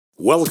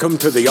Welcome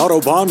to the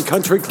Autobahn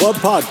Country Club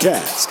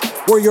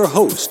podcast, where your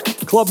host,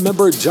 club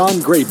member John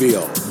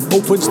Graybeal,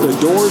 opens the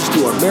doors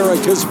to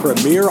America's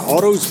premier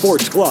auto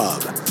sports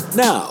club.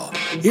 Now,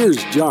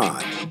 here's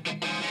John.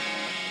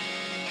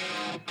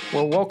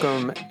 Well,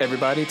 welcome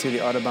everybody to the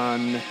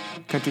Autobahn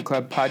Country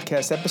Club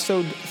podcast,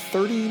 episode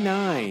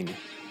 39.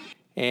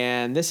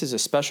 And this is a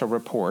special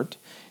report.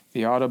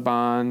 The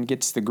Autobahn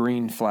gets the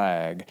green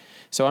flag.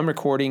 So I'm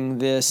recording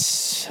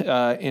this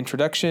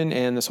introduction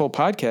and this whole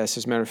podcast,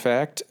 as a matter of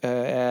fact,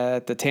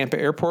 at the Tampa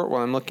airport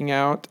while I'm looking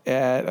out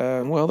at,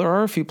 there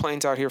are a few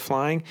planes out here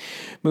flying,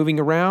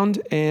 moving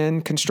around,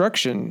 and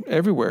construction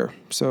everywhere.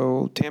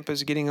 So Tampa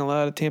airport's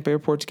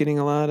getting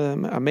a lot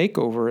of a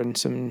makeover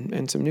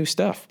and some new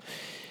stuff.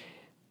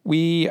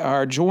 We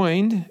are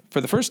joined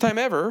for the first time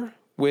ever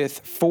with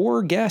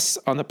 4 guests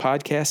on the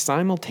podcast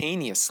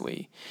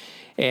simultaneously.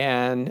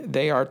 And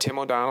they are Tim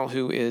O'Donnell,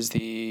 who is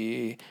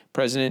the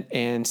president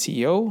and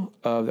CEO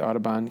of the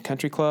Autobahn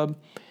Country Club.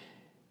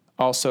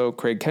 Also,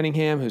 Craig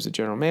Cunningham, who's the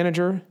general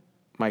manager.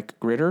 Mike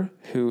Gritter,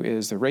 who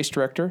is the race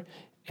director.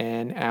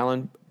 And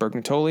Alan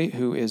Bertagnoli,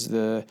 who is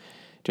the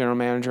general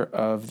manager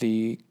of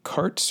the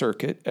kart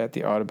circuit at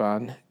the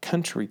Autobahn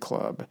Country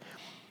Club.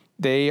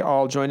 They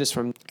all joined us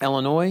from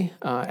Illinois.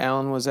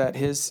 Alan was at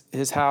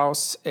his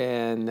house,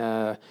 and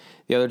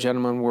the other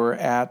gentlemen were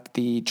at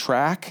the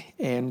track.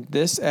 And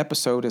this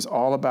episode is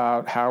all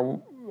about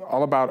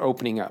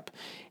opening up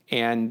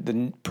and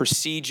the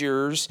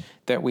procedures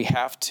that we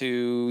have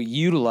to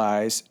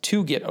utilize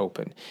to get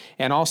open.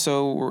 And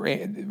also,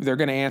 they're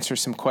going to answer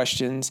some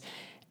questions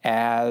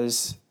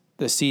as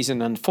the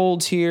season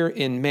unfolds here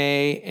in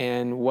May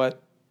and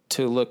what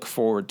to look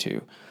forward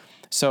to.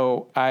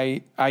 So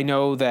I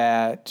know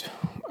that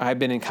I've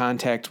been in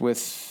contact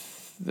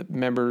with the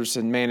members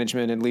and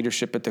management and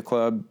leadership at the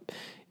club,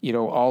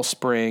 all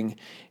spring,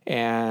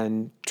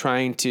 and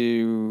trying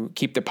to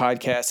keep the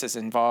podcast as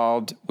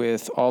involved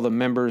with all the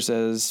members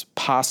as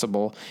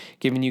possible,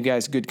 giving you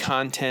guys good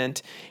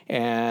content.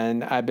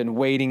 And I've been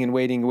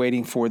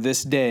waiting for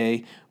this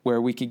day where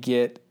we could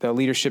get the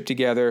leadership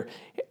together,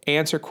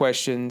 answer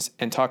questions,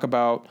 and talk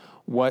about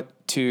what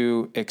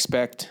to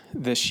expect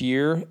this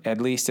year, at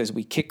least as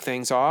we kick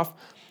things off.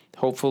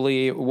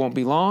 Hopefully it won't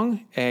be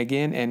long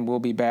again, and we'll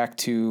be back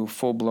to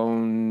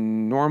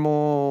full-blown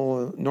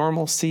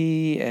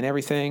normalcy and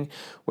everything,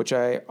 which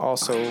I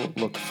also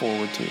look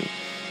forward to.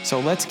 So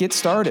let's get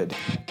started.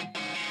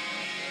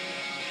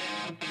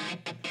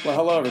 Well,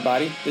 hello,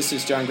 everybody. This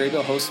is John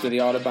Graybill, host of the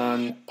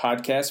Autobahn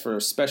podcast for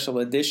a special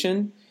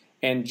edition.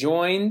 And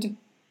joined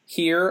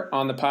here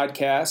on the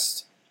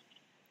podcast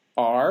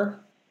are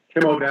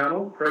Tim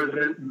O'Donnell,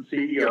 President and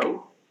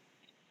CEO.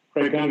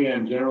 Craig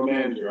Cunningham, General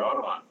Manager,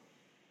 Autobahn.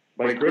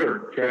 Mike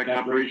Gritter, Track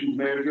Operations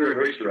Manager and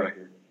Race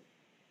Director.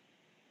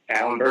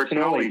 Alan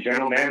Bertagnoli,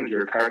 General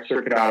Manager, Kart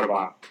Circuit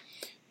Autobahn.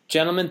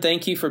 Gentlemen,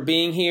 thank you for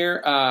being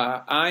here.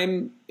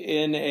 I'm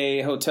in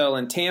a hotel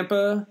in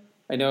Tampa.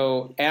 I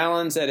know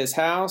Alan's at his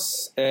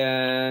house,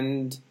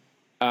 and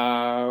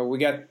we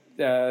got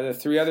the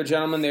 3 other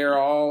gentlemen. They're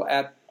all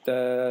at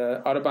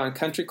the Autobahn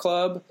Country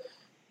Club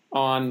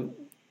on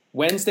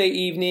Wednesday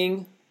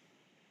evening.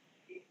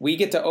 We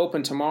get to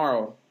open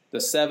tomorrow, the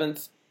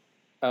 7th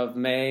of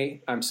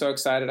May. I'm so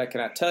excited. I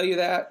cannot tell you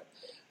that.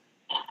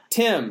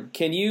 Tim,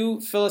 can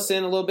you fill us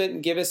in a little bit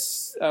and give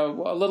us a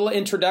little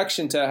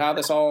introduction to how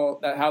this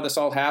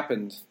all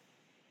happened?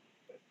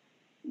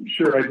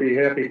 Sure, I'd be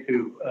happy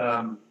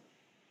to.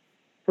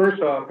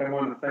 First off, I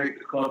want to thank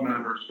the club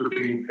members for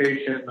being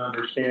patient and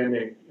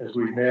understanding as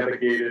we've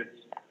navigated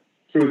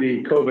through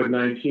the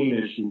COVID-19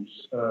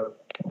 issues.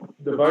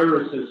 The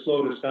virus has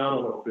slowed us down a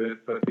little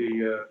bit, but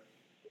the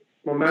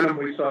momentum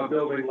we saw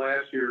building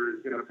last year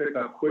is going to pick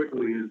up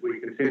quickly as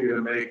we continue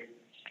to make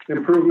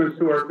improvements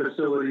to our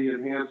facility,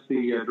 enhance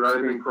the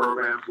driving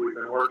programs we've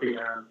been working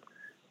on,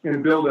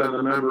 and build on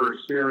the member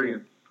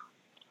experience.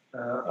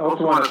 I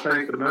also want to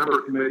thank the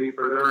member committee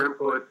for their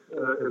input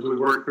as we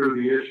work through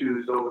the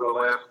issues over the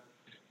last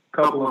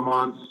couple of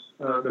months.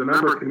 The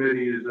member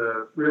committee is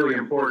a really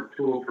important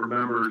tool for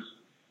members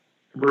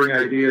to bring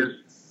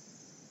ideas,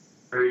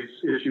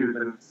 raise issues,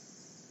 and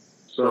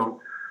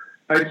so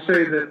I'd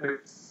say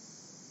that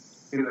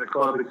in the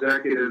club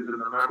executives and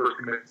the member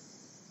committee,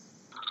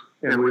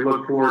 and we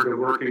look forward to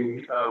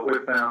working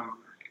with them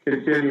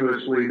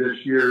continuously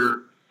this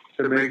year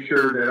to make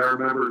sure that our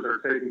members are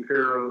taken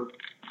care of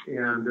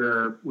and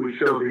we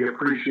show the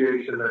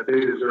appreciation that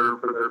they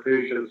deserve for their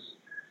patience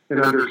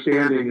and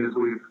understanding as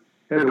we've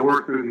had to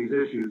work through these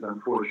issues,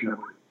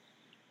 unfortunately.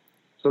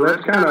 So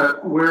that's kind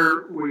of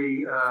where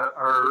we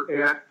are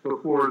at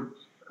before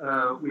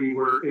we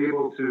were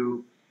able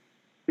to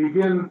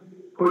begin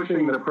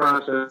pushing the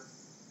process,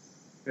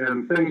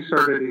 and things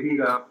started to heat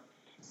up.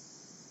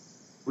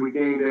 We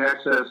gained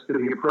access to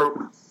the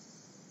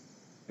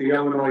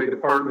Illinois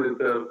Department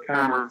of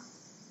Commerce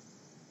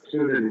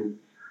opportunity,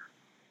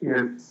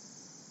 and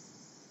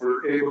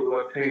were able to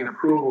obtain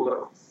approval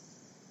to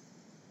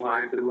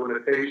lines and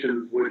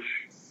limitations, which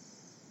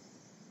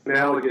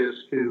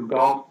analogous to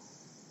golf.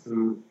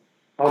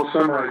 I'll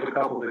summarize a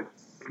couple of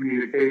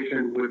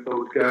communication with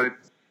those guys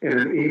in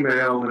an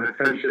email and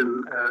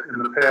attention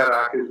in the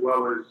paddock, as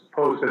well as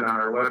posted on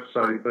our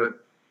website.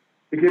 But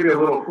to give you a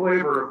little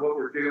flavor of what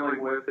we're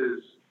dealing with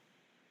is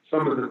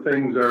some of the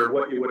things are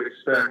what you would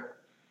expect,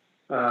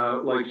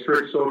 like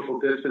strict social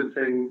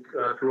distancing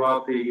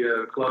throughout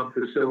the club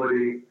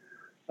facility,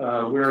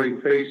 wearing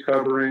face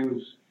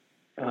coverings,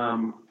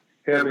 having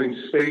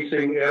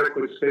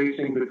adequate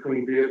spacing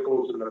between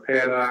vehicles in the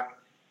paddock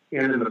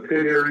and in the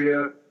pit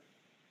area.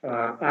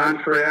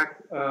 On track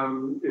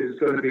is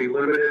going to be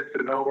limited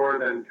to no more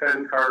than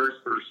 10 cars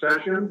per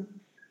session.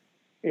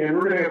 And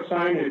we're going to have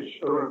signage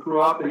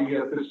throughout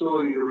the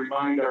facility to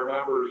remind our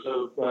members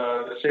of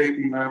the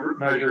safety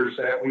measures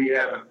that we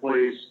have in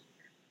place.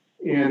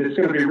 And it's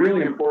going to be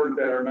really important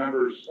that our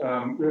members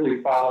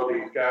really follow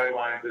these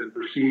guidelines and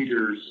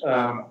procedures.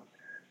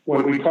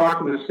 When we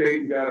talked to the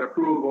state and got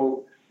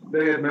approval,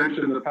 they had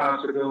mentioned the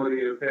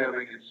possibility of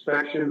having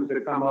inspections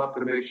that come up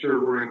to make sure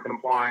we're in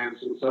compliance.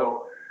 And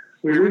so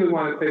we really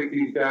want to take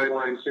these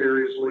guidelines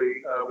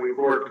seriously. We've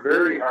worked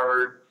very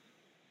hard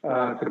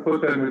to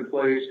put them in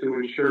place to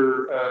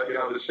ensure,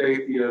 the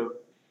safety of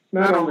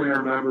not only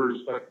our members,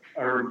 but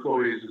our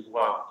employees as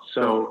well.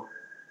 So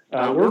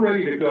we're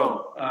ready to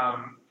go.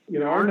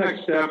 Our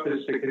next step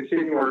is to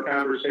continue our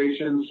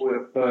conversations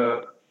with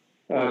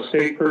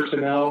state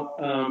personnel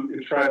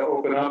and try to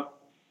open up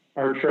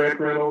our track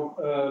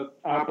rental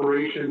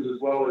operations as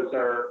well as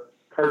our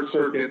kart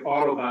circuit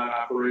Autobahn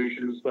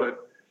operations.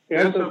 But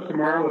as of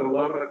tomorrow at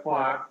 11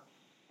 o'clock,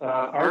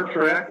 our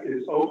track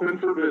is open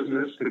for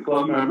business to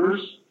club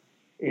members,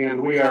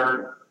 and we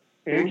are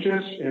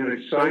anxious and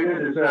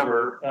excited as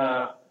ever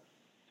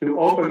to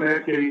open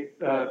that gate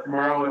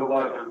tomorrow at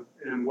 11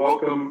 and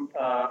welcome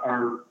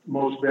our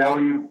most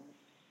valued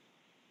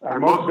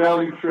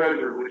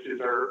treasure, which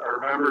is our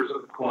members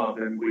of the club.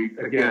 And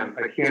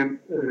I can't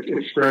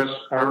express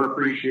our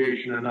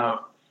appreciation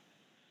enough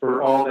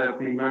for all that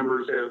the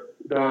members have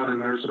done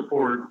and their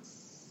support.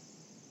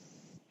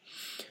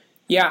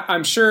 Yeah,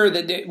 I'm sure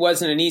that it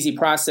wasn't an easy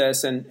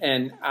process,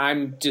 and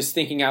I'm just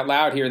thinking out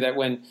loud here that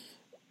when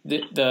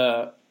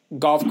the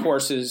golf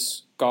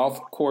courses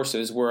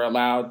were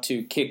allowed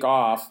to kick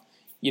off,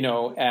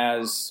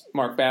 as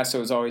Mark Basso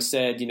has always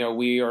said,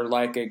 we are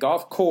like a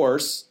golf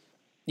course,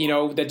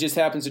 that just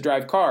happens to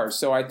drive cars.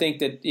 So I think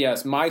that,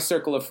 yes, my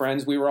circle of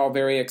friends, we were all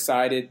very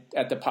excited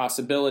at the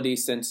possibility,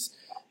 since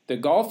the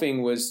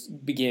golfing was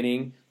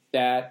beginning,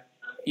 that,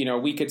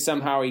 we could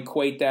somehow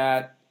equate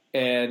that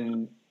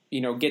and,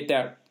 get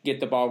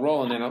the ball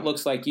rolling. And it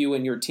looks like you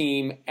and your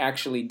team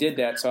actually did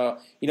that. So,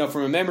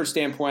 from a member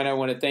standpoint, I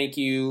want to thank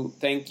you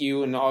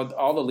and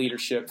all the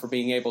leadership for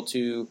being able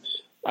to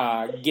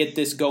get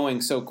this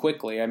going so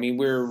quickly. I mean,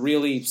 we're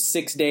really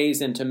 6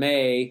 days into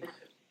May,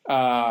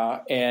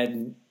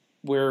 and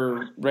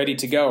we're ready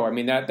to go. I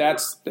mean,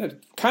 that's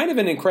kind of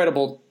an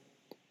incredible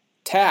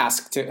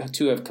task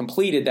to have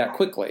completed that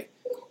quickly.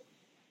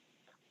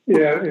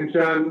 Yeah, and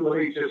John, let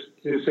me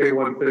just say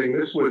one thing.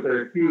 This was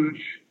a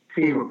huge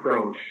team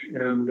approach,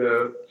 and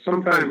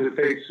sometimes it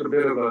takes a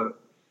bit of a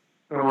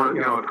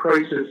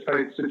crisis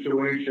type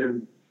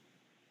situation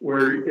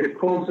where it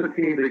pulls the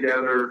team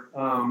together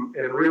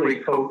and really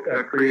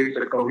creates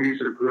a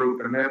cohesive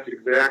group, and that's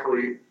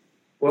exactly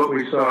what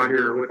we saw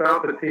here.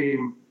 Without the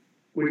team,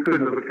 we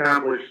couldn't have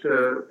accomplished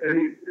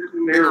any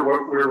near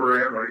where we're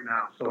at right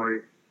now.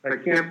 So I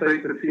can't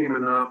thank the team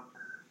enough,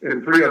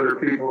 and three other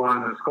people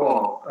on this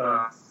call,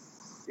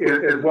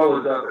 as well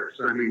as others.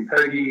 I mean,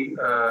 Peggy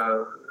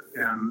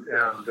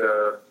and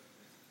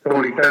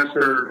Tony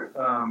Kester,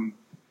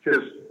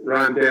 just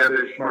Ron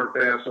Dadish, Mark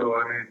Basso.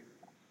 I mean,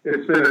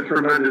 it's been a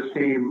tremendous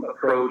team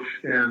approach,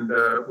 and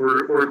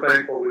we're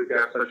thankful we've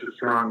got such a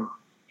strong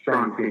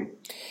team.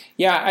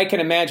 Yeah, I can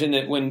imagine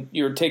that when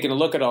you're taking a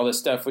look at all this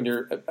stuff, when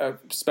you're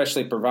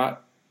especially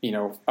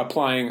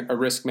applying a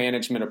risk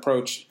management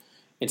approach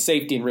and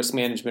safety and risk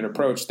management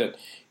approach, that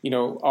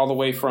all the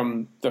way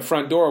from the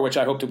front door, which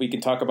I hope that we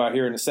can talk about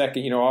here in a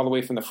second, all the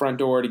way from the front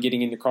door to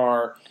getting in the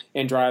car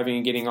and driving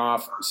and getting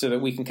off, so that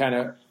we can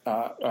kind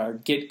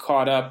of get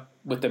caught up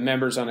with the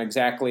members on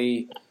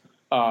exactly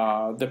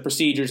the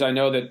procedures. I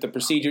know that the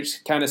procedures,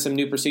 kind of some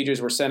new procedures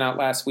were sent out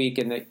last week,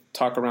 and they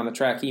talk around the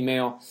track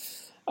email.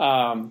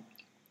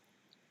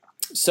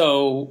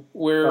 So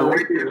we're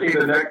wait till you see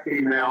the next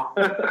email.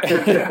 We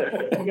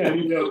got an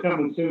email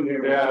coming soon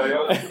here. Yeah,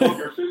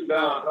 you're sitting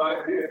down.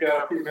 I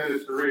got a few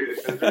minutes to read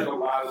it, because there's a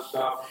lot of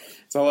stuff.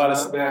 It's a lot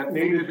of that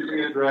needed to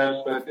be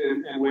addressed,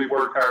 and we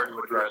worked hard to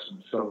address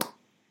them. So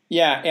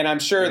yeah, and I'm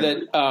sure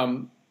that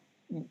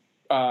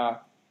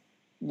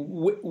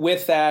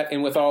with that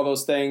and with all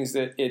those things,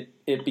 that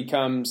it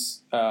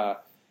becomes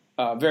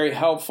very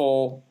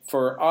helpful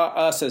for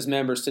us as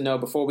members to know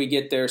before we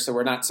get there, so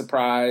we're not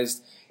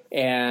surprised,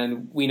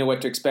 and we know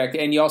what to expect.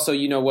 And you also,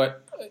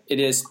 what it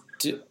is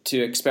to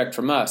expect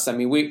from us. I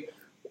mean,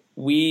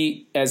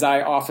 we, as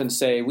I often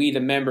say, we the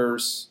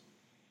members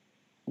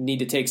need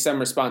to take some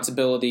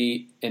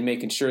responsibility in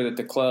making sure that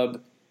the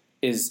club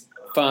is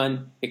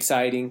fun,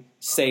 exciting,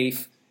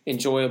 safe,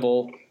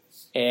 enjoyable,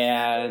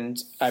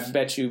 And I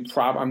bet you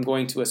I'm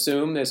going to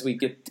assume as we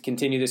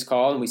continue this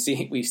call and we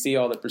see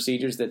all the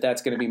procedures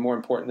that's going to be more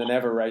important than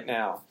ever right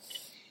now.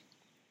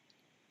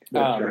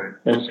 That's right.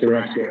 That's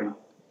correct. Yeah.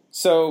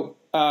 So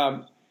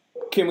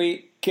can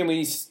we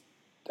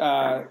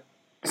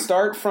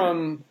start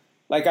from,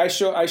 like, I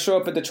show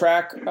up at the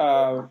track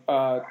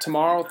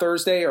tomorrow,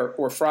 Thursday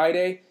or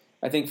Friday.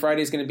 I think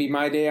Friday is going to be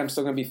my day. I'm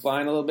still going to be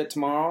flying a little bit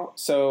tomorrow.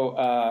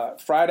 So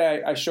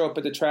Friday I show up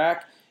at the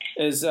track.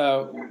 Is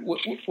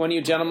one of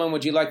you gentlemen,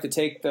 would you like to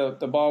take the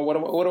ball?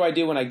 What do I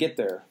do when I get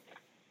there?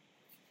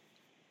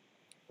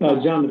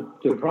 John,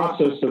 the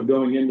process of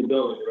going in the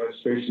building, the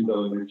registration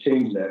building, we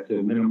changed that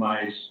to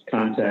minimize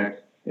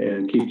contact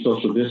and keep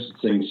social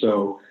distancing.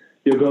 So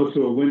you'll go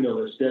to a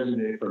window that's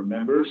designated for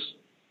members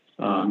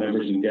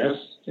and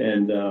guests,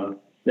 and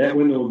that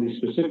window will be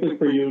specific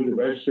for you to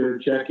register,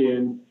 check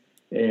in,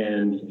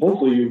 and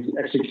hopefully you've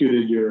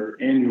executed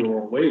your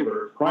annual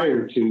waiver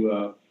prior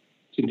to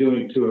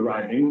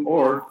arriving,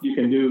 or you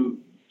can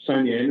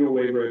sign the annual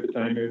waiver at the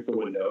time you're at the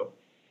window,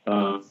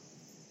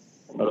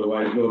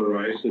 otherwise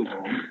notarized at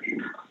home.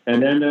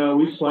 And then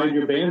we slide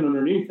your band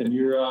underneath, and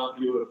you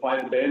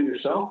apply the band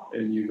yourself,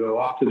 and you go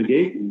off to the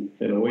gate, and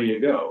away you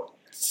go.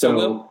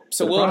 So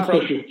we'll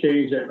approach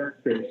that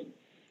registration.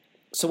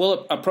 So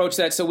we'll approach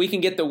that. So we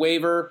can get the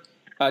waiver,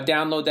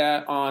 download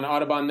that on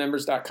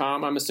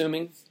autobahnmembers.com, I'm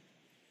assuming?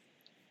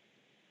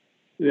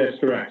 That's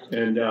correct.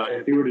 And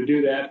if you were to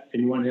do that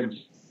and you want him,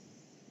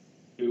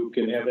 you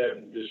can have that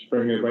and just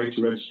bring it right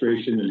to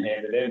registration and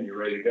hand it in. You're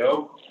ready to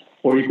go.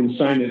 Or you can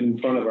sign it in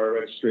front of our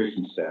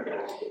registration staff.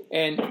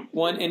 And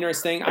one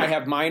interesting thing, I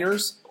have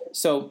minors.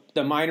 So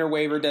the minor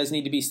waiver does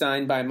need to be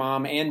signed by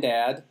mom and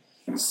dad.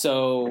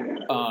 So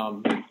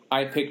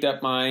I picked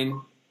up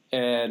mine,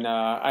 and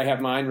I have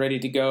mine ready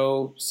to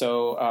go.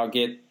 So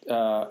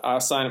I'll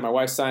sign it. My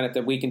wife sign it.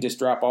 That we can just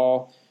drop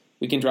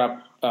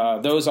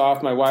those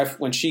off. My wife,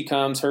 when she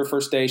comes, her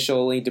first day,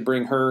 she'll need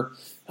to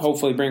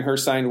hopefully bring her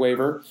signed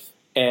waiver.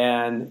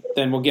 And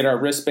then we'll get our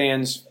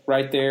wristbands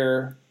right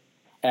there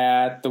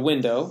at the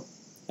window,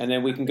 and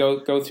then we can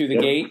go through the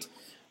gate.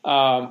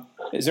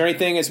 Is there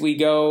anything as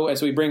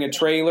we bring a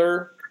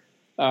trailer?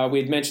 We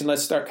had mentioned,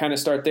 let's start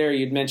there.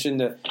 You'd mentioned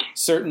the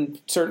certain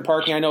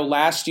parking. I know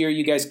last year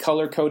you guys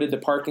color coded the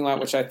parking lot,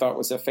 which I thought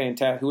was a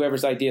fantastic.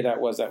 Whoever's idea that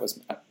was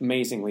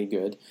amazingly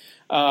good.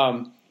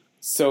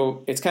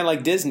 So it's kind of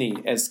like Disney,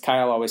 as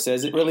Kyle always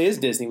says. It really is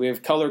Disney. We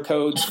have color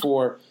codes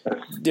for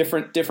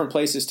different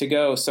places to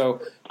go. So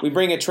we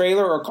bring a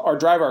trailer or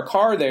drive our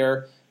car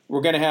there.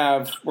 We're going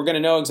to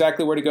know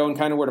exactly where to go and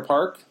kind of where to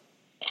park.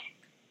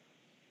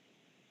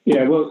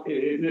 Yeah, well,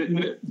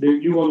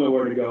 you will know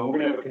where to go. We're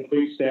going to have a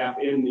complete staff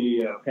in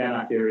the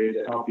paddock area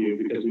to help you,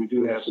 because we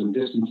do have some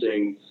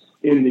distancing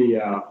in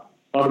the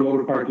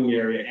automotive parking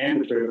area and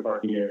the trailer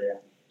parking area.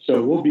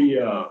 So we'll be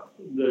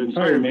the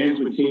entire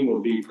management team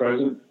will be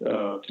present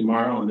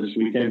tomorrow and this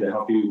weekend to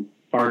help you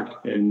park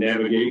and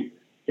navigate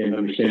and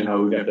understand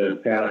how we got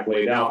the paddock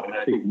laid out. And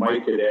I think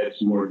Mike could add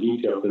some more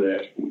detail to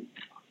that.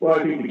 Well,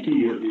 I think the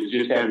key is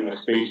just having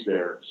a space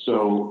there.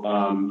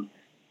 So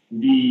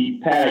the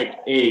paddock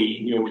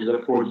A, which is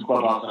up towards the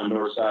clubhouse on the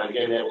north side,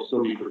 again, that will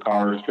still be for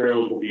cars.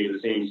 Trailers will be in the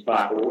same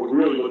spot. But what we're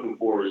really looking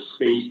for is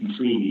space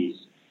between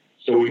these.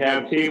 So we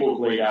have tables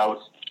laid out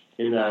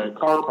in the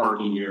car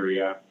parking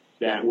area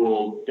that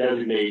will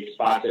designate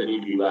spots that need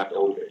to be left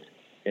open.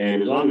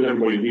 And as long as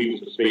everybody leaves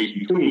the space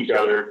between each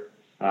other,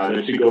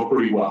 that should go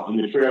pretty well. In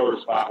the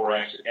trailer spot, we're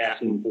actually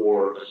asking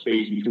for a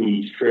space between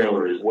each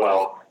trailer as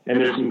well.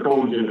 And there's some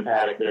cones in the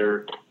paddock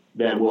there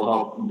that will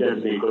help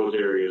designate those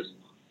areas.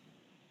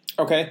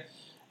 Okay.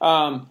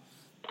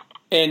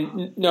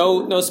 And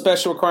no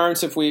special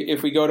requirements if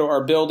we go to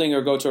our building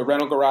or go to a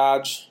rental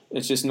garage.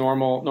 It's just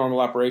normal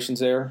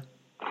operations there.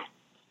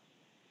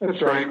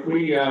 That's right.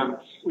 We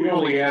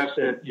only ask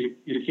that you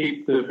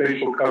keep the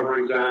facial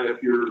coverings on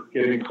if you're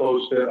getting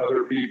close to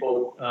other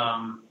people.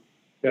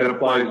 That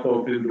applies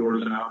both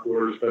indoors and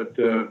outdoors. But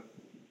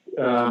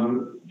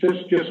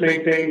just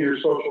maintain your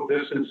social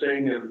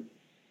distancing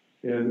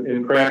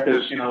and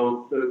practice,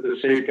 the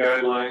safe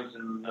guidelines,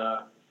 and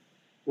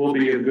we'll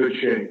be in good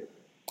shape.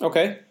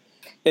 Okay.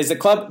 Does the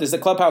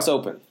clubhouse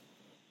open?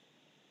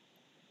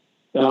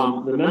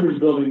 The members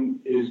building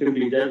is going to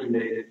be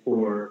designated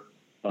for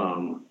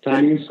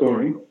timing and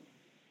scoring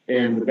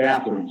and the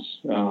bathrooms.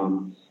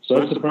 So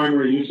that's the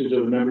primary usage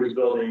of the members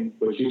building,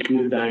 which used to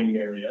be the dining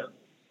area.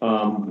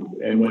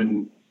 And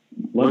when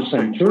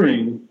lunchtime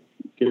touring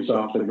gets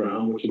off the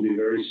ground, which will be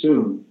very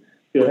soon,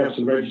 you'll have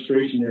some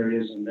registration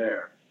areas in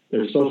there.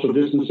 There's social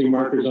distancing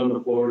markers on the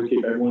floor to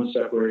keep everyone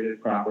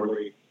separated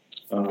properly.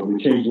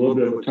 We changed a little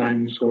bit of the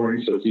timing and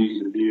scoring so it's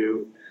easy to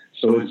view.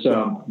 So it's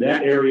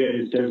that area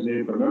is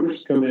designated for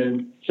members to come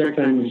in, check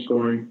timing and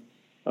scoring,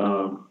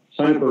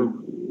 sign up for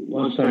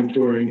lunchtime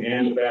touring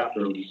and the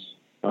bathrooms.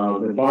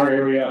 The bar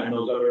area and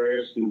those other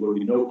areas, there will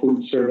be no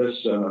food service,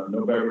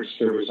 no beverage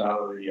service out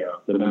of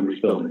the members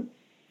building.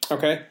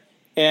 Okay.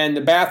 And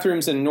the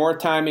bathrooms in north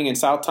timing and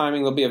south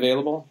timing will be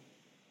available?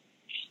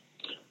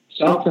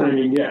 South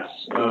timing, yes.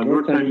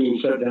 North timing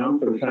is shut down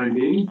for the time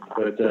being,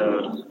 but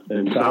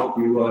in South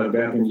we will have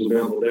bathrooms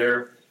available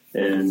there.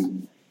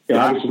 And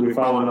obviously we're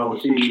following all the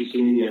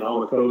CDC and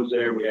all the codes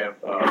there. We have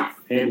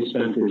hand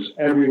dispensers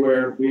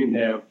everywhere. We even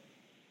have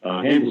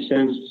hand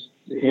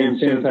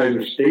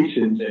sanitizer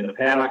stations in the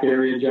paddock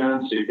area,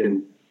 John, so you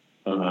can,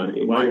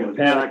 while you're in the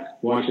paddock,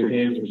 wash your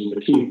hands, which is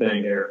the key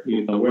thing there.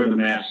 Wear the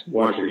mask,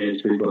 wash your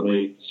hands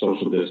frequently,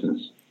 social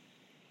distance.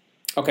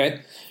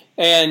 Okay.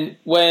 And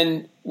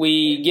when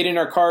we get in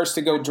our cars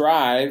to go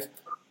drive,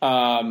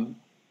 no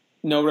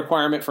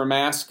requirement for a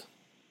mask?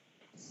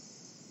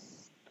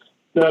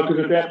 No,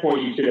 because at that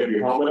point you should have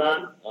your helmet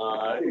on.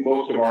 I think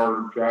most of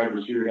our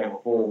drivers here have a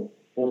full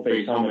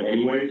face helmet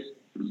anyways,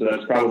 so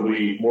that's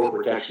probably more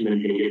protection than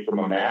you can get from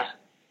a mask.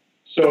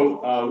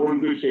 So we're in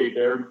good shape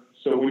there.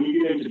 So when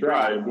you get into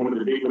drive, one of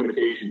the big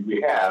limitations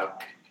we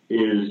have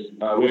is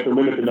we have to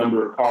limit the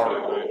number of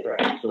cars on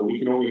track. So we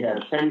can only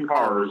have 10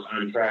 cars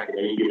on track at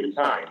any given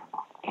time.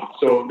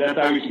 So that's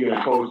obviously going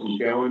to pose some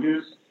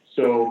challenges.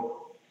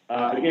 So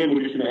again,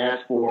 we're just going to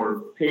ask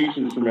for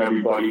patience from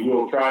everybody.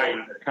 We'll try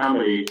and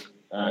accommodate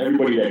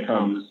everybody that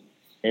comes.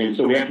 And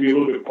so we have to be a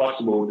little bit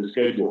flexible with the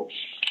schedule.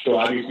 So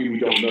obviously we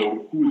don't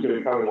know who's going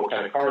to come and what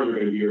kind of cars are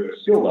going to be or their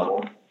skill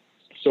level.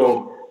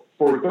 So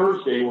for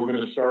Thursday, we're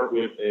going to start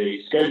with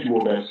a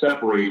schedule that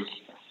separates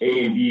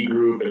A and B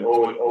group and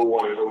O and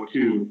O1 and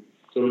O2.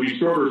 So it'll be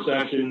shorter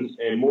sessions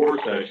and more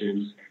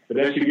sessions, but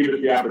that should give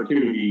us the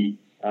opportunity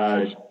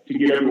to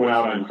get everyone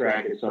out on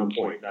track at some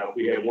point. Now, if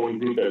we have one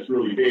group that's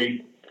really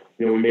big,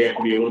 we may have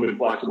to be a little bit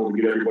flexible to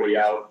get everybody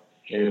out.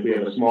 And if we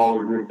have a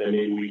smaller group, then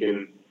maybe we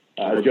can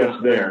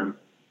adjust there.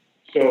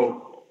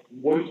 So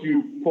once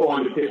you pull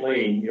on the pit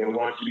lane, we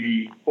want you to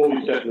be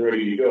fully set and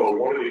ready to go.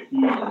 One of the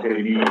keys is going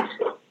to be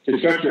to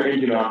shut your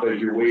engine off as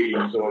you're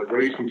waiting. So if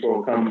race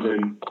control comes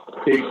and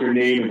takes your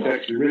name and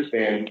checks your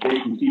wristband, they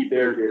can keep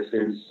their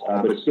distance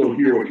but still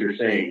hear what you're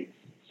saying.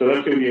 So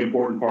that's going to be an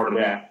important part of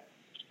that.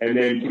 And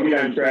then to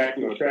get on track,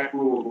 track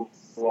rules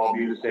will all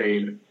be the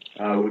same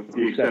with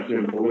the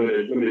exception of the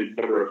limited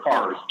number of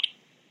cars.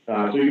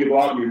 So you can go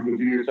out and you can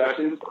do your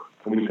sessions.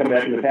 And when you come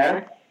back in the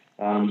paddock,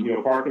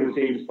 park in the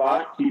same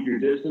spot, keep your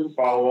distance,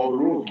 follow all the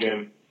rules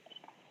again.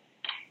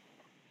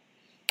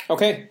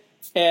 Okay.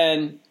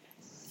 And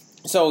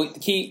so the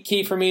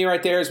key for me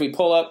right there is we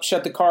pull up,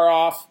 shut the car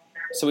off,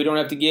 so we don't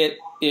have to get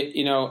it.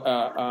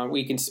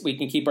 We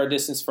can keep our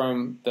distance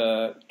from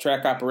the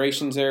track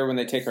operations there when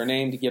they take our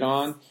name to get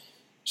on.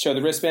 Show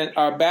the wristband.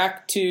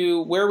 Back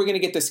to where are we going to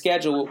get the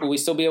schedule? Will we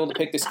still be able to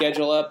pick the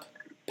schedule up?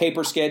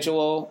 Paper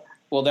schedule,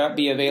 will that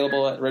be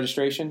available at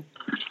registration?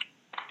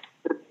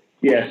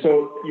 Yeah,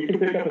 so you can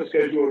pick up a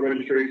schedule at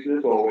registration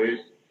as always.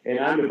 And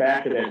on the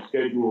back of that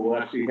schedule, we'll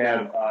actually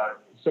have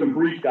some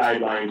brief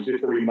guidelines,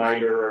 just a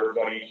reminder for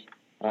everybody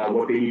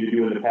what they need to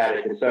do in the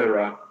paddock, et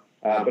cetera.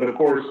 But of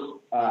course,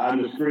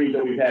 on the screens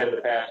that we've had in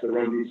the past, the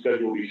run group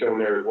schedule will be shown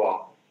there as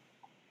well.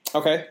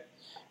 Okay.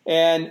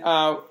 And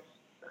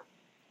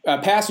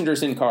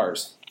passengers in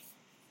cars?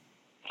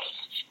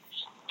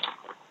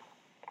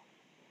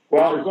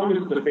 Well, as long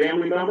as it's a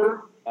family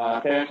member,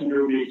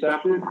 passenger will be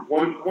accepted.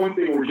 One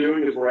thing we're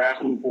doing is we're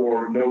asking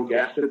for no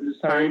guests at this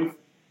time.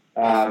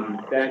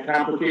 That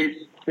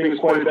complicates things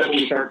quite a bit when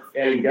we start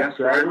adding guest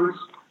drivers.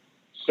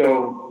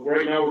 So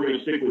right now we're going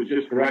to stick with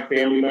just direct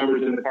family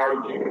members in the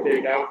car that you can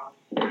take out.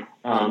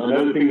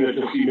 Another thing that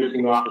you'll see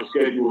missing off the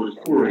schedule is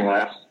touring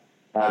laps.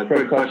 Try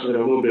to touch it a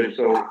little bit.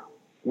 So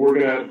we're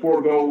going to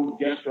forego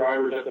guest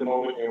drivers at the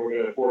moment, and we're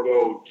going to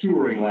forego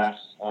touring laps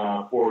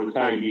for the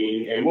time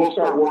being. And we'll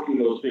start working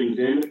those things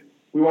in.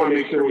 We want to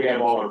make sure we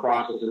have all our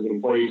processes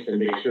in place and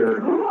make sure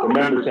the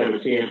members have a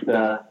chance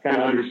to kind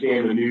of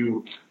understand the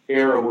new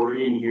era we're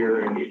in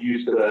here and get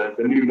used to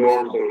the new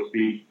norm, so to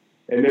speak.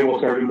 And then we'll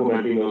start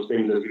implementing those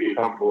things as we get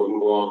comfortable and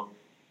move along.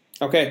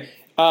 Okay.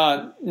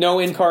 No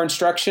in-car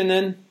instruction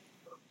then?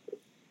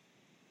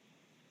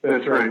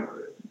 That's right.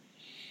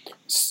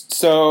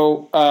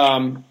 So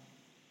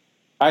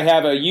I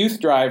have a youth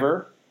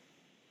driver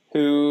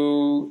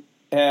who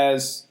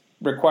has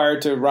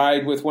required to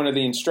ride with one of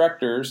the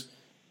instructors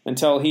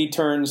until he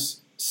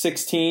turns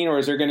 16, or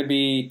is there going to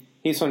be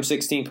 – he's from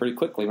 16 pretty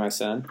quickly, my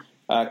son,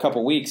 a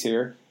couple weeks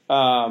here.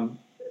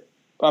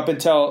 Up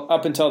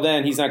until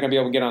then, he's not going to be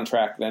able to get on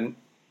track then.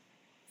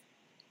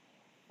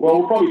 Well,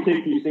 we'll probably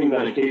take these things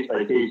on a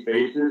case-by-case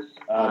basis.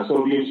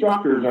 So the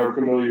instructors are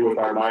familiar with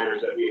our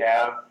minors that we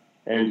have,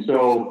 and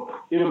so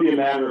it'll be a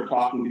matter of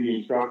talking to the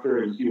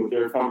instructor and see what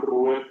they're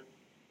comfortable with.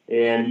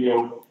 And,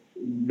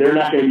 they're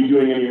not going to be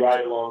doing any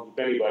ride-alongs with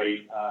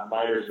anybody,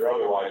 minors or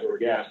otherwise, or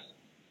guests.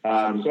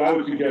 So I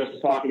would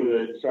suggest talking to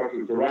the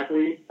instructors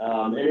directly.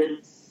 And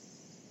if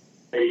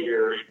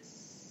you're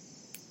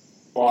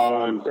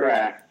on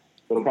track,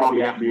 they'll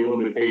probably have to be a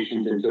little bit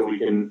patient until we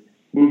can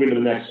move into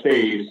the next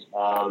phase.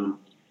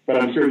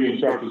 But I'm sure the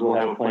instructors will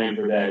have a plan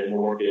for that and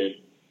we'll work it in.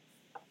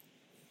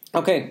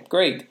 Okay,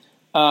 great.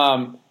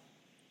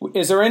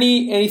 Is there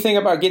anything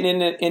about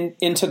getting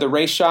into the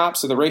race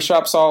shops? Are the race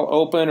shops all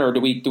open, or do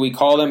we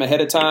call them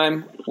ahead of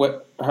time?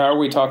 How are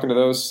we talking to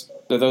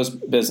those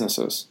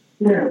businesses?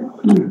 Yeah,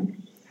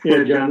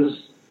 yeah, John.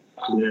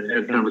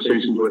 Had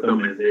conversations with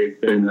them, and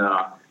they've been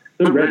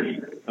they're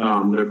ready.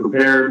 They're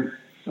prepared.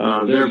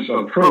 Their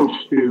approach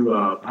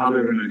to how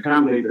they're going to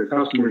accommodate their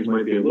customers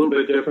might be a little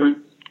bit different.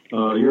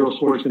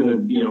 Eurosport's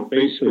going to,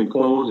 basically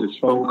close its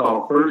phone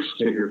call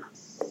first at your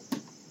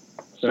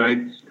site,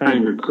 kind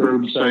of your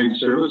curbside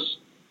service.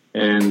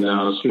 And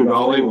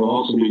Bertagnoli will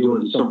also be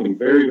doing something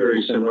very,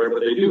 very similar. But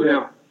they do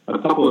have a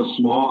couple of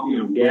small,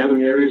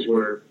 gathering areas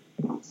where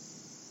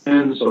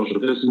and social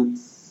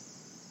distance.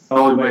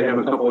 We might have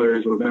a couple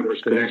areas where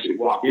members could actually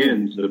walk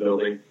into the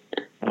building.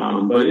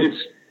 But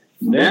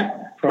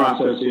that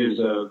process is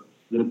the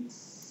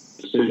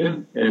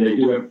decision, and they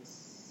do have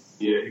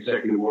the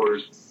executive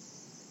orders.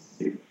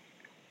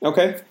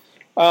 Okay.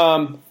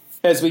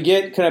 As we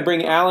can I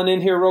bring Alan in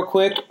here real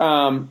quick?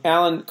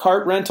 Alan,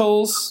 cart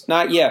rentals,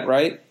 not yet,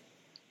 right?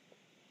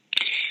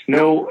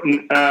 No.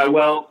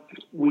 Well,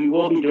 we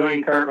will be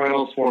doing cart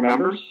rentals for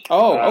members.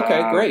 Oh,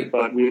 okay, great.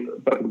 But we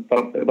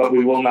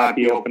will not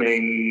be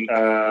opening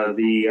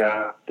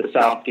the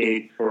south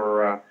gate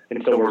for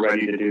until we're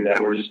ready to do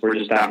that. We're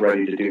just not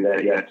ready to do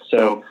that yet.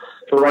 So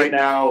for right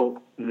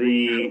now,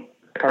 the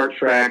cart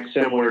track,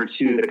 similar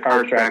to the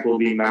car track, will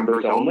be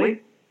members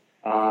only.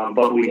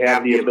 But we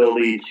have the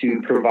ability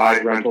to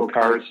provide rental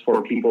carts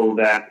for people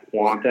that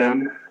want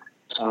them.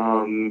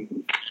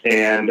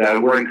 And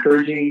we're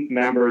encouraging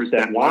members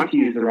that want to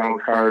use their own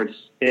carts,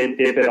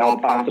 if at all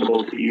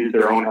possible, to use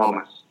their own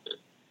helmets.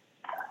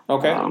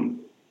 Okay.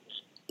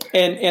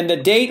 And the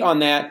date on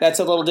that's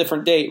a little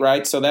different date,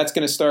 right? So that's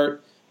going to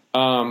start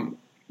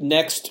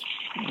next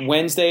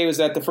Wednesday. Was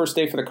that the first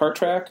day for the cart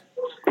track?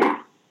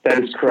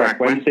 That is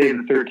correct. Wednesday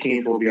the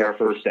 13th will be our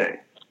first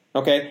day.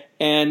 Okay.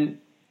 And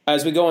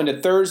as we go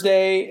into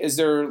Thursday, is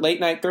there late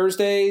night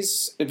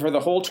Thursdays for the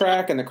whole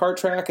track and the kart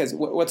track?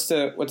 What's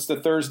the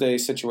Thursday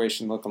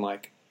situation looking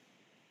like?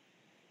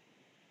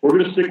 We're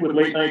going to stick with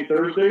late night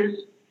Thursdays.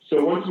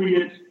 So once we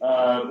get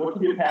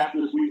past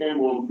this weekend,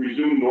 we'll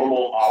resume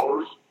normal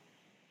hours.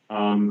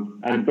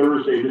 On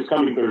Thursday, this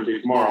coming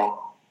Thursday,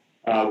 tomorrow,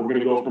 we're going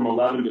to go from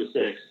 11 to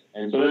 6.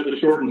 And so that's a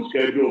shortened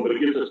schedule, but it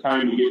gives us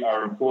time to get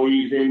our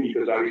employees in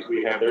because obviously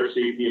we have their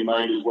safety in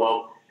mind as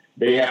well.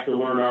 They have to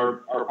learn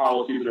our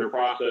policies and our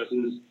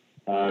processes,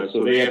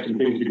 so they have some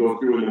things to go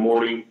through in the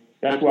morning.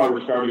 That's why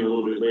we're starting a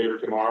little bit later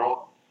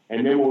tomorrow,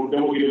 and then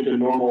we'll get into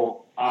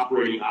normal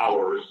operating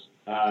hours.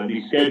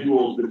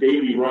 The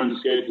daily run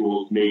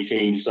schedules may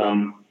change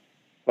some,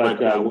 but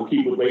we'll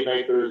keep with late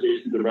night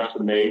Thursdays through the rest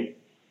of May.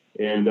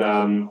 And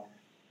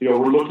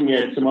we're looking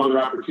at some other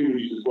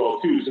opportunities as well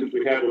too, since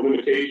we have the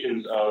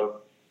limitations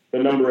of the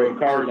number of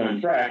cars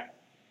on track.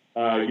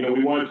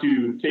 We want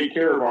to take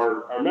care of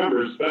our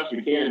members as best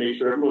we can and make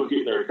sure everyone's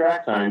getting their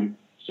track time.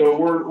 So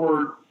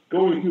we're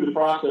going through the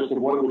process of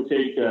what it would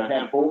take to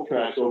have both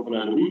tracks open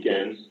on the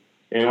weekends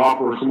and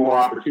offer some more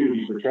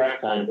opportunities for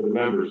track time for the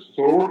members.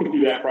 So we're working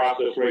through that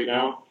process right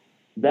now.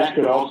 That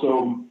could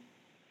also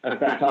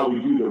affect how we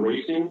do the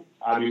racing.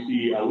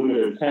 Obviously, a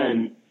limit of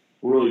 10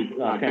 really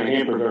kind of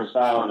hampers our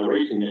style on the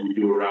racing that we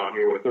do around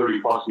here with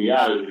 30-plus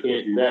Miatas. We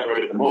can't do that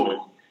right at the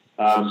moment.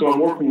 So I'm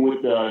working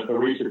with the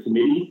racer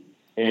committee,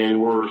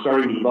 and we're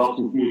starting to develop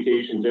some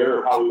communications there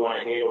of how we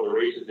want to handle the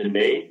races in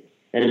May.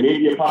 And it may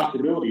be a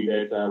possibility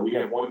that we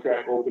have one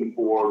track open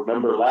for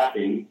member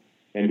lapping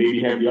and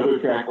maybe have the other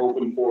track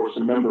open for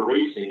some member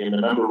racing. And the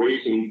member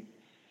racing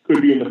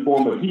could be in the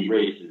form of heat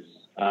races,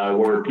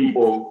 where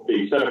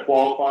they set a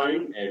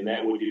qualifying, and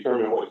that would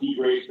determine what heat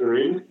race they're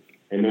in.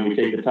 And then we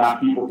take the top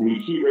people from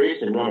each heat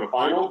race and run a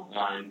final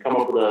and come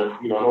up with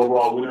an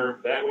overall winner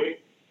that way.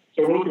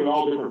 So we're looking at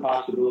all different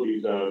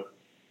possibilities of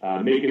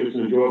making this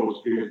an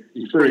enjoyable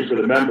experience for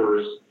the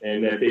members,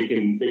 and that they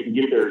can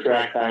get their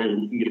track time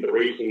and we can get the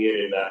racing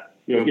in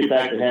and get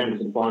back to having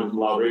some fun and some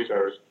loud race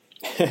cars.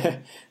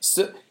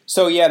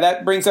 So yeah,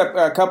 that brings up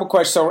a couple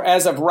questions. So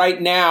as of right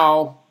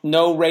now,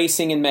 no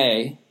racing in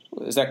May.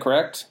 Is that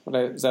correct?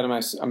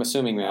 I'm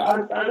assuming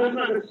that. That's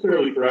not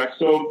necessarily correct.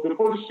 So the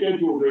first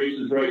scheduled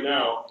races right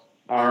now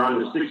are on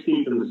the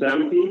 16th and the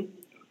 17th.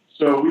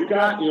 So we've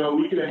got a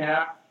week and a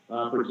half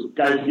for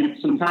guys to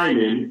get some time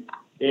in,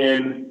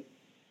 and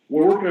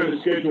we're working on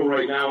the schedule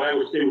right now. And I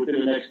would say within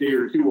the next day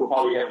or two, we'll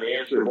probably have an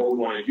answer of what we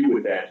want to do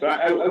with that. So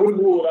I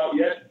wouldn't rule it out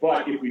yet,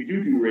 but if we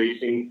do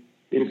racing,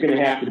 it's going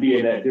to have to be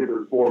in that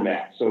different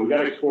format. So we've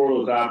got to explore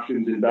those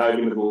options and dive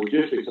into the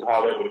logistics of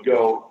how that would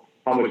go,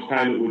 how much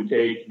time it would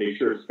take, make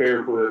sure it's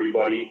fair for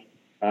everybody.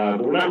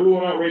 But we're not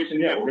ruling out racing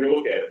yet. We're going to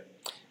look at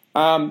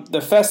it.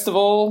 The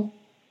festival,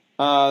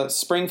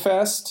 Spring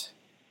Fest,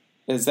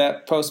 is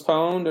that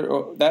postponed?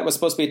 Or that was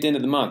supposed to be at the end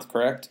of the month,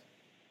 correct?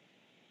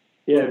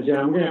 Yeah,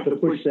 John, we're going to have to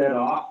push that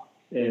off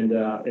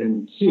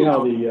and see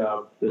how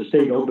the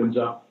state opens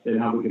up and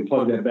how we can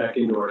plug that back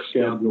into our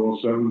schedule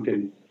so we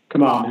can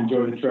come out and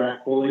enjoy the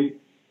track fully.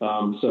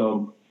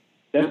 So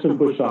that's been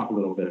pushed off a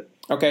little bit.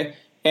 Okay.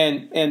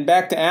 And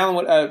back to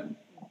Alan,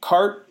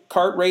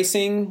 kart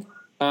racing.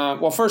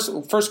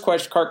 First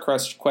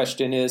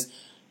question is,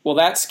 will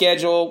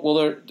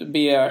there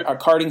be a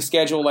karting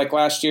schedule like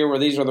last year where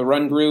these are the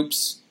run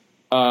groups,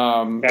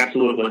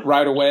 Absolutely.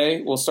 Right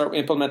away? We'll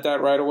implement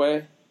that right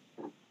away?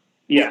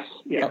 Yes.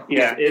 Yeah.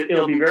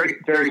 It'll be very,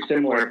 very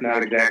similar, if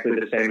not exactly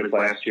the same as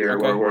last year,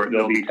 Okay. where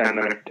there'll be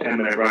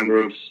 10-minute run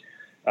groups.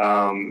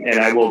 And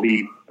I will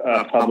be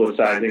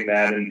publicizing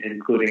that and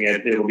including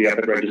it. It'll be up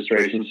at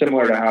registration,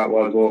 similar to how it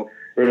was.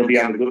 It'll be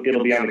on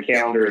the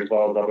calendar as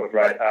well as up with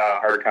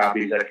hard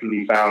copies that can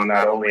be found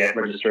not only at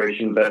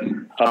registration but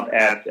up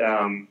at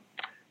the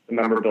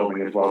member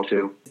building as well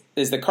too.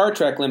 Is the cart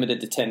track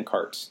limited to 10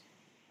 carts?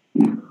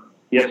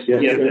 Yes,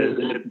 it is.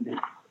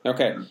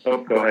 Okay. Oh,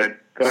 go ahead,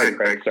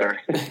 Craig. Sorry.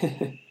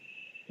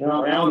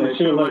 No, Alan, I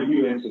should have let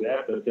you answer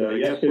that, but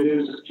yes, it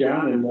is,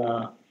 John,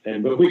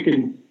 but we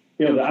can.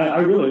 I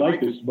really like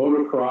this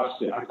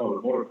motocross. I call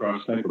it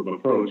motocross type of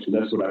approach because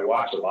that's what I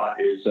watch a lot.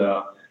 Is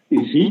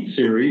these heat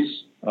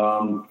series,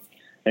 and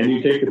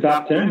you take the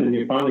top 10, and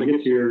you finally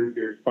get to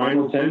your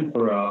final 10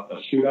 for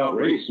a shootout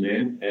race,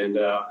 man. And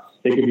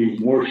they can be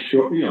more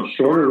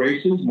shorter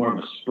races, more of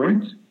a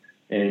sprint,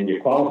 and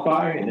you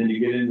qualify, and then you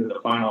get into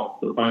the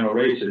final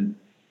race. And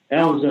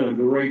Alan's done a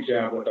great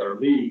job with our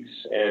leagues,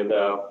 and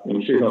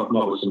I'm sure he'll come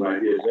up with some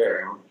ideas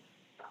there.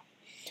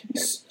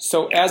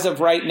 So as of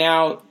right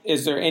now,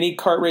 is there any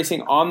kart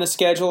racing on the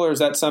schedule, or is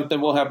that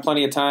something we'll have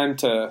plenty of time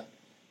to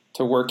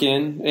work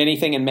in?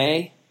 Anything in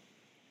May?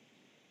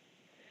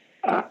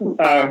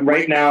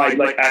 Right now, I'm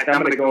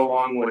going to go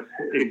along with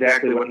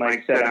exactly what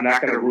Mike said. I'm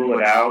not going to rule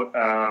it out,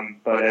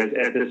 but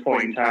at this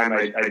point in time,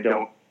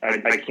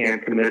 I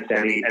can't commit to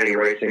any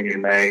racing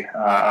in May.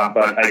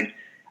 But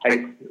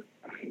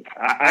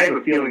I have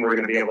a feeling we're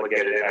going to be able to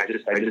get it in.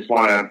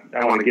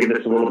 I want to give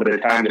this a little bit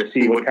of time to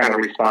see what kind of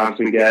response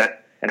we get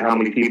and how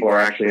many people are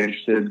actually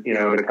interested,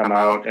 to come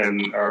out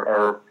and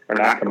or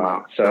not come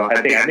out. So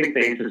I think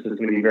the interest is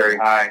going to be very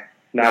high,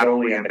 not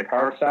only on the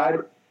car side,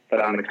 but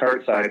on the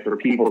kart side for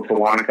people to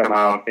want to come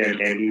out and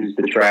use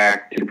the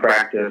track to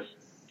practice.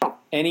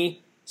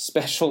 Any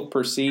special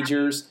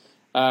procedures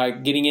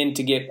getting in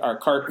to get our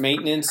kart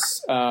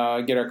maintenance, get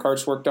our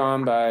karts worked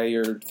on by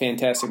your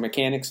fantastic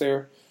mechanics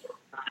there?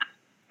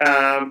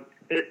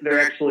 There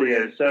actually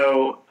is.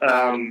 So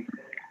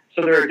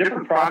there are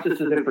different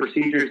processes and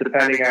procedures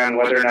depending on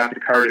whether or not the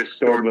cart is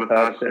stored with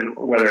us and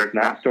whether it's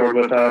not stored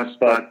with us.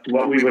 But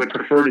what we would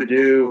prefer to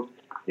do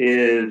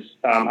is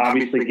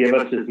obviously give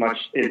us as much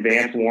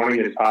advance warning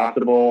as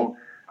possible.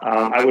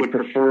 I would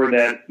prefer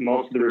that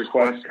most of the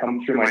requests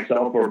come through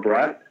myself or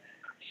Brett,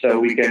 so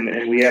we can.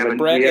 And we have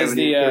Brett's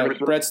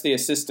the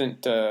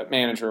assistant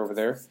manager over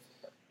there.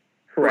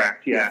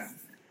 Correct. Yeah.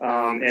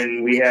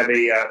 And we have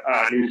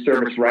a new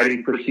service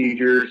writing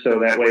procedure, so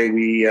that way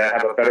we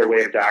have a better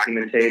way of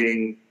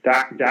documenting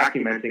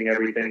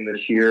everything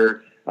this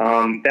year.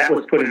 That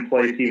was put in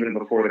place even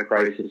before the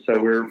crisis, so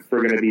we're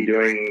going to be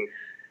doing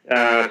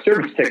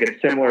service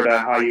tickets similar to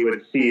how you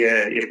would see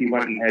if you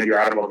went and had your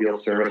automobile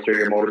service or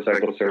your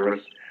motorcycle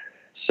service.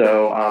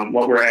 So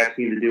what we're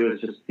asking you to do is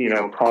just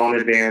call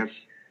in advance.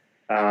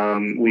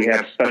 We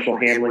have special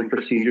handling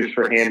procedures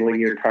for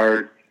handling your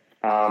cart.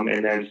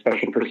 And then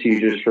special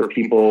procedures for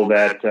people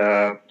that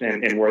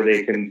and where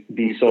they can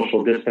be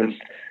social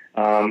distanced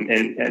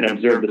and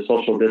observe the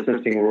social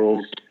distancing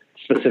rules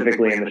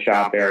specifically in the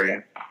shop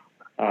area.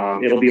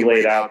 It'll be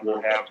laid out.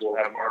 We'll have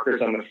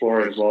markers on the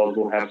floor as well as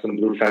we'll have some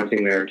blue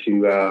fencing there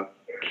to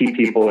keep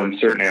people in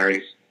certain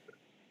areas.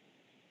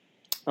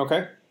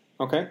 Okay.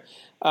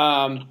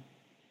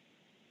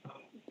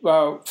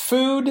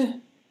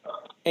 Food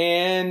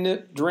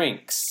and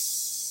drinks.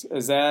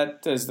 Is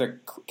the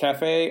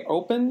cafe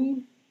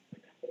open?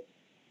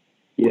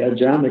 Yeah,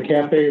 John, the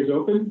cafe is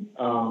open.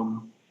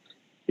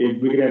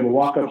 We can have a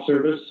walk-up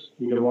service.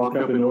 You can walk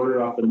up and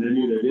order off the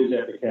menu that is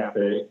at the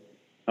cafe.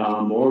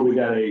 Or we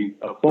got a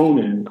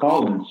phone-in,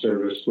 call-in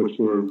service, which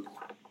we're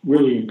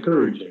really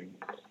encouraging.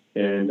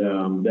 And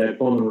that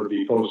phone number will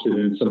be posted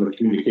in some of the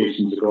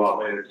communications that go out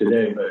later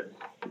today. But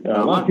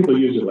a lot of people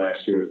used it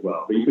last year as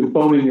well. But you can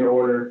phone in your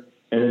order,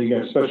 and then you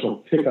got a special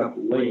pickup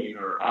lane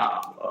or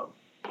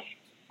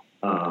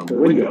the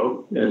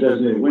window, a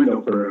designated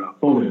window for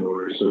phone-in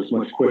orders, so it's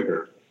much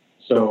quicker.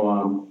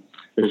 So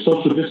there's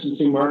social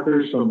distancing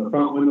markers from the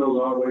front windows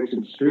all the way to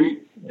the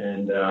street,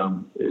 and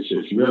it's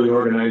just really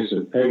organized,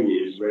 and Peggy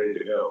is ready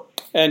to go.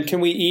 And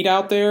can we eat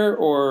out there,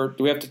 or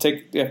do we have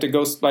to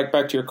go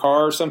back to your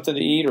car or something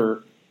to eat,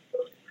 or?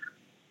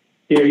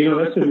 Yeah,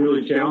 that's been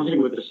really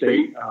challenging with the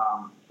state.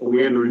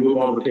 We had to remove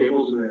all the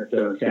tables in that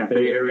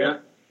cafe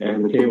area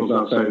and the tables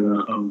outside of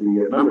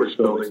the members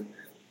building.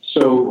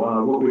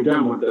 So what we've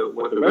done with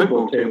the Red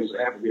Bull tables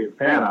that have to be at the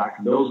paddock,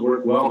 those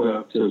work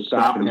well to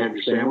stop and have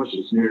your sandwich.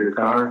 It's near your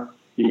car.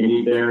 You can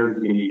eat there.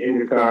 You can eat in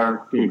your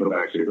car. You can go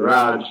back to your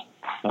garage.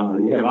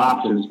 You have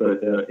options, but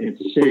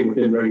to stay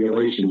within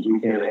regulations, we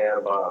can't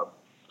have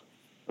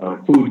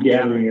food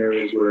gathering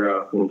areas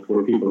where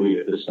people eat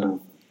at this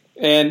time.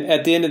 And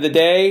at the end of the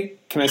day,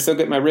 can I still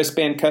get my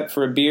wristband cut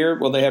for a beer?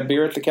 Will they have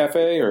beer at the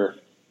cafe, or?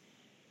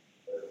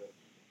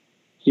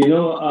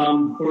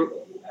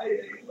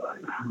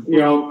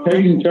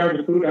 Peggy's in charge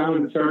of food. I'm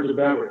in charge of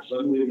beverage.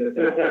 Let me leave it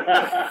at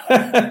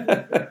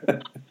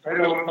that. I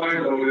know what my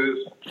vote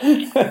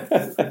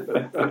is.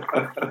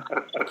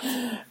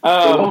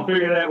 We'll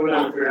figure that one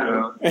out.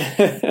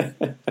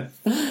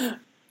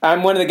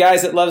 I'm one of the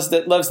guys that loves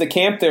the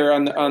camp there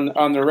on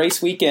the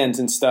race weekends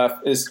and stuff.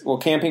 Will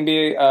camping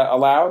be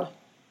allowed?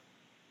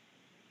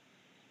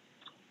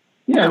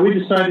 Yeah, we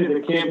decided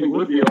that camping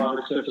would be allowed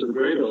except for the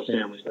Graybill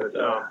family, but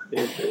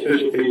it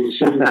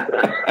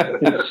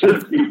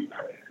should be.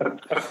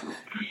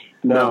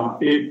 No,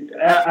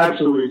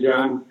 absolutely,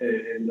 John.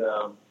 And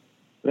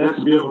that's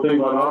the beautiful thing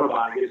about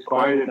Autobahn. It gets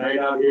quiet at night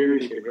out here.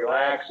 You can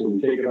relax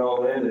and take it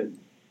all in and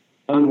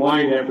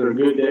unwind after a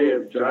good day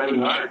of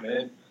driving hard,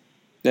 man.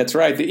 That's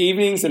right. The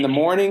evenings and the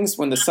mornings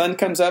when the sun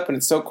comes up and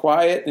it's so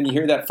quiet and you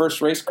hear that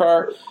first race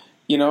car,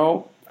 that's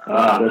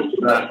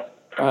the best.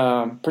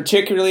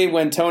 Particularly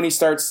when Tony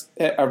starts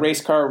a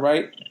race car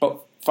right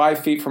about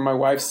 5 feet from my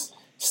wife's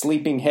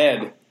sleeping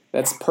head.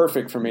 That's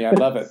perfect for me. I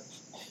love it.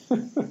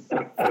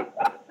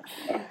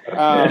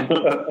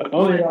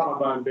 Only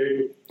Autobahn,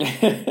 baby.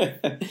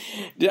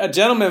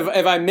 Gentlemen,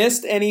 have I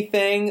missed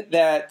anything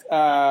that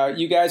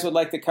you guys would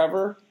like to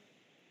cover?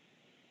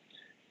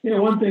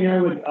 One thing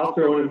I'll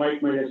throw in, and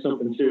Mike might have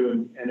something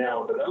too, and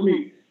Al, but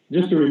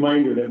just a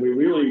reminder that we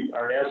really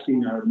are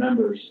asking our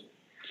members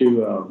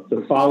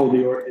to follow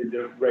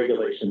the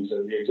regulations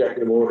and the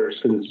executive orders,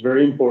 because it's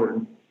very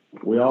important.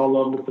 We all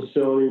love the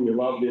facility. We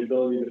love the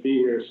ability to be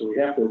here, so we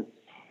have to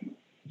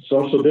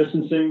social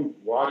distancing,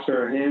 wash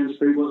our hands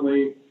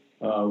frequently,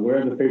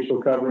 wear the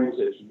facial coverings.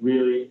 It's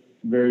really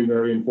very,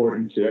 very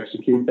important to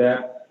execute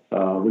that.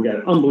 We've got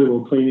an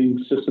unbelievable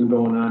cleaning system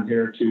going on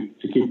here to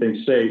keep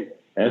things safe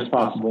as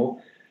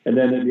possible. And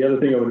then the other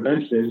thing I would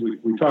mention is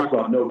we talked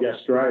about no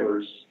guest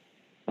drivers.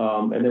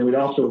 And then we'd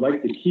also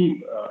like to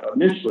keep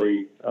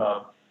initially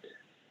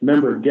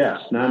member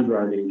guests,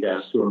 non-driving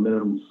guests, to a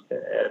minimum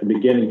at the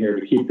beginning here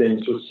to keep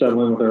things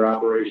settling with our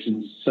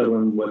operations,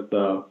 settling with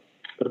the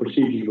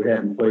procedures we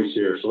have in place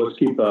here. So let's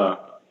keep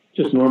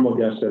just normal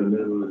guests at a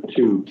minimum of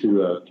 2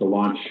 to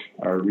launch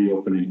our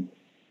reopening.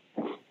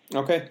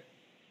 Okay.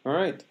 All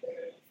right.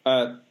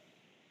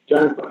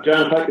 John,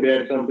 if I could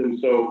add something.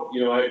 So,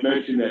 I had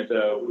mentioned that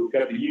we've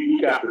got the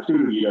unique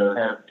opportunity to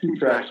have 2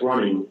 tracks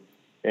running,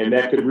 and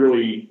that could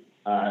really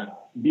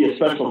be a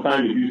special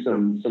time to do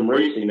some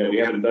racing that we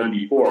haven't done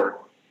before.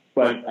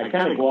 But I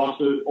kind of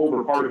glossed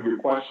over part of your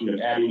question of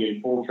adding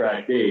in full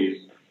track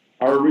days.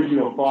 Our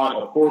original thought,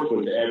 of course,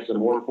 was to add some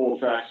more full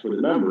tracks for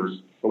the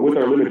members, but with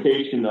our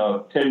limitation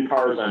of 10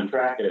 cars on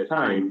track at a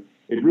time,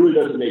 it really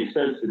doesn't make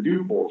sense to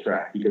do full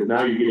track, because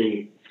now you're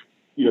getting,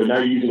 now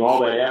you're using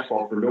all that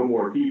asphalt for no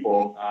more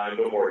people,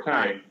 no more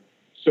time.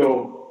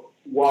 So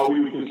while we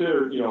would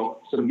consider,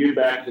 some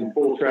givebacks and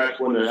full tracks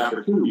when the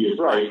opportunity is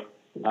right,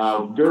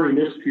 during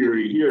this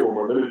period here when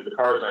we're limited to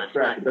cars on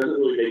track, it doesn't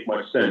really make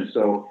much sense.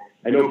 So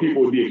I know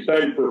people would be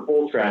excited for a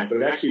full track, but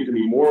it actually is going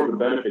to be more of a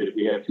benefit if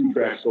we have 2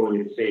 tracks going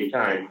at the same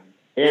time.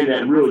 And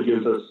that really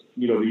gives us,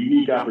 the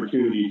unique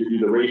opportunity to do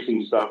the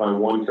racing stuff on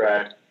one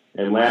track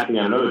and lapping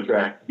on another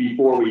track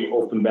before we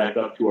open back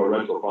up to our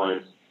rental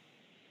clients.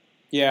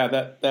 Yeah,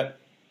 that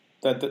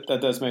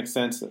does make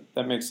sense.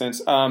 That makes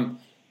sense.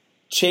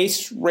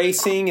 Chase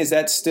racing, is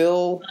that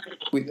still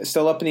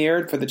up in the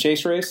air for the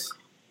chase race?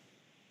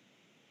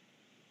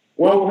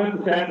 Well, we'll have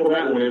to tackle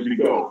that one as we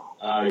go.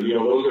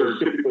 Those are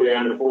typically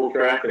on the full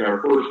track, and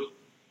our first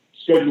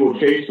scheduled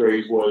chase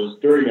race was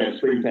during that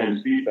springtime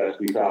speed fest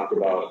we talked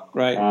about.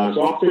 Right.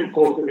 So I'll take a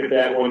close look at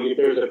that one. If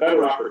there's a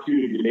better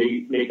opportunity to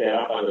make that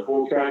up on the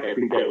full track, I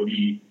think that would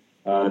be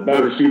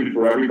better suited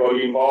for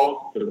everybody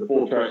involved, because the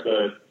full track,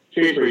 the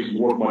chase races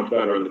work much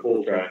better on the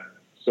full track.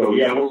 So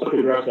yeah, we'll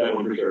address that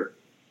one for sure.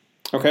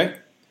 Okay.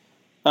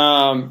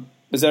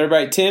 Is that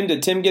everybody? Tim,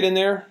 did Tim get in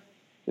there?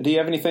 Did he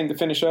have anything to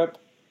finish up?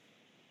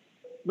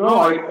 No,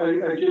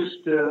 I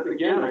just,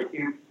 again, I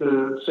can't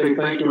say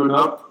thank you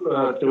enough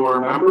to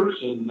our members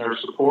and their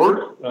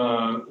support. It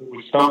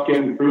was tough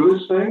getting through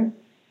this thing,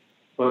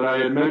 but I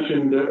had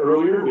mentioned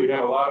earlier, we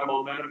got a lot of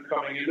momentum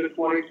coming into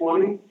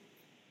 2020.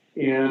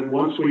 And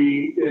once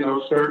we,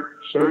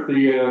 start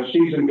the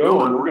season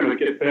going, we're going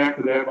to get back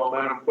to that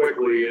momentum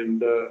quickly,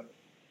 and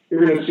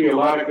you're going to see a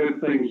lot of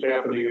good things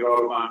happening at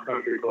Autobahn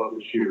Country Club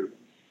this year.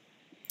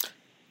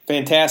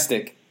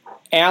 Fantastic.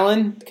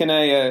 Alan, can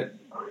I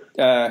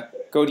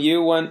go to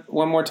you one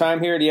more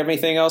time here? Do you have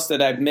anything else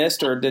that I've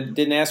missed or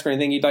didn't ask, or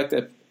anything you'd like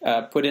to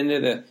put into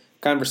the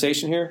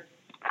conversation here?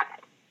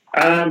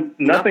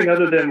 Nothing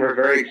other than we're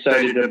very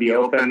excited to be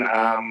open.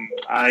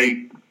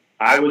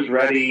 I was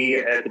ready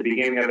at the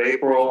beginning of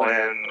April,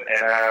 and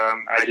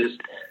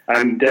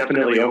I'm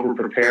definitely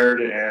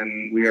over-prepared,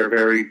 and we are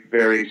very,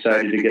 very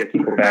excited to get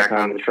people back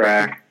on the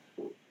track.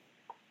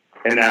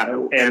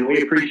 And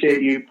we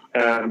appreciate you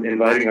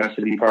inviting us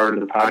to be part of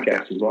the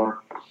podcast as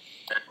well.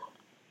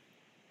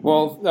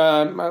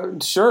 Well,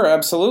 sure,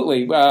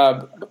 absolutely.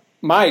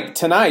 Mike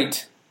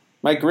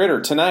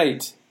Ritter,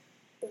 tonight,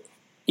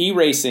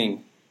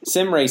 e-racing,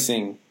 sim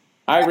racing,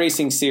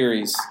 iRacing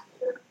series.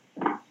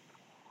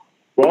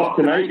 Well,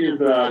 tonight is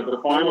the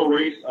final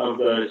race of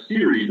the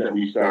series that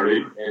we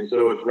started, and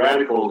so it's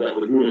Radicals at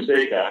Laguna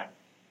Seca.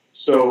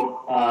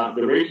 So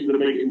the races are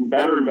making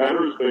better and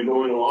better as they're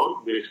going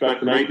along. We expect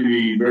tonight to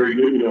be very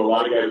good. We know a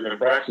lot of guys have been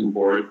practicing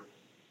for it.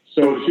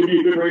 So it should be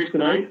a good race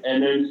tonight.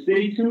 And then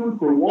stay tuned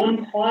for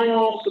one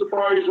final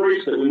surprise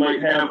race that we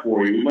might have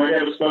for you. We might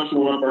have a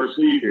special one up our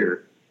sleeve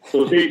here.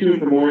 So stay tuned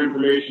for more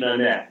information on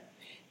that.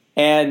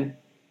 And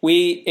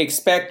we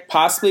expect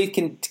possibly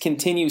to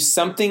continue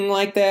something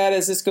like that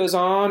as this goes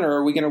on, or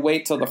are we going to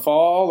wait till the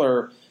fall,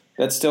 or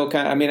that's still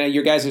kind of, I mean,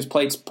 your guys'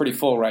 plate's pretty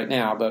full right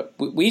now, but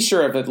we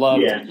sure have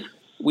loved,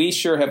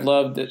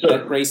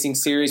 that racing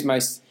series. My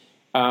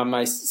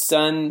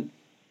son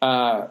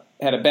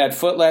had a bad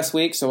foot last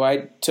week, so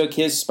I took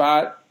his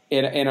spot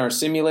in our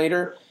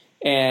simulator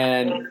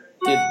and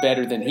did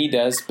better than he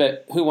does,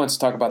 but who wants to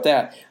talk about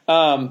that?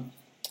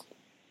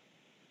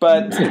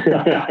 But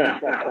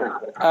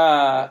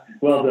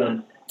well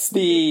done.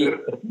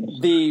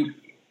 The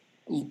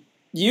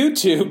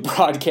YouTube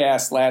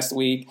broadcast last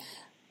week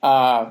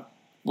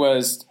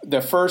was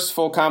the first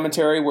full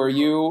commentary where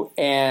you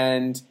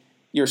and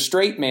your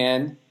straight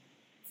man,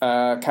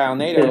 Kyle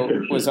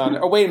Nato, was on.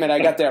 Oh, wait a minute, I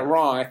got that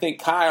wrong. I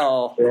think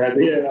Kyle.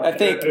 I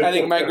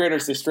think Mike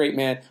Ritter's the straight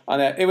man on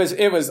that. It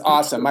was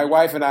awesome. My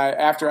wife and I,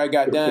 after I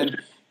got done,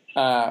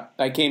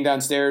 I came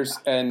downstairs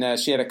and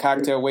she had a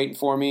cocktail waiting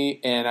for me,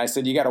 and I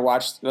said,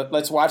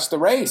 let's watch the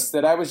race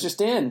that I was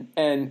just in.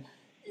 And,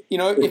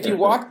 if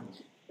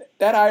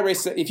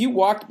you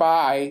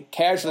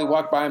casually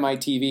walked by my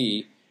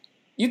TV,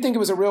 you'd think it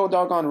was a real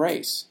doggone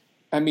race.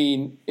 I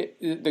mean,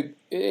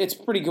 it's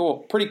pretty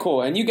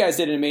cool. And you guys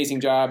did an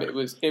amazing job. It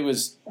was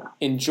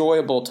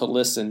enjoyable to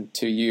listen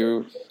to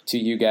you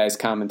guys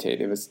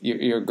commentate.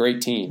 You're a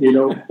great team. You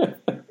know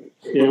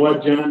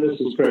what, John? This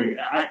is Craig.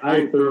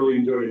 I thoroughly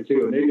enjoyed it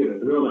too, and they did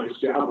a real nice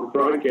job of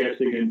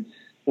broadcasting. And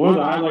one of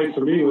the highlights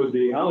for me was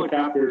the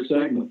helicopter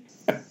segment.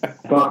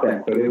 About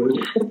that, but it was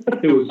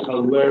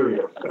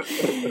hilarious.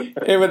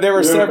 There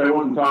were several. I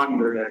wasn't talking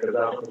during that because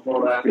I was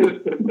before that.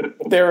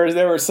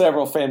 There were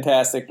several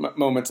fantastic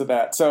moments of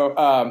that. So,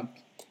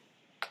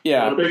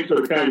 yeah. Well, thanks for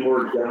the kind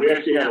words, John. We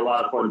actually had a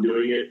lot of fun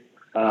doing it,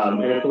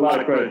 and it's a lot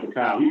of credit to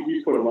Kyle.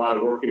 He's put a lot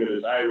of work into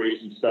this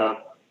iRacing stuff.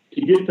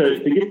 To get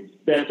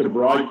that to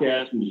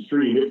broadcast and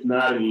stream, it's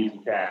not an easy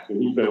task, and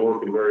he's been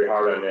working very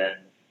hard on that.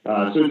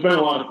 So it's been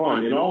a lot of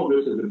fun, and all of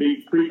this is a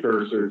big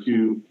precursor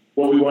to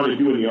what we want to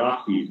do in the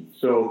off season.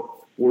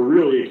 So we're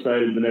really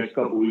excited the next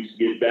couple of weeks to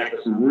get back to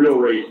some real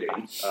racing.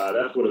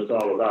 That's what it's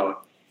all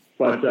about.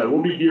 But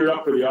we'll be geared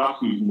up for the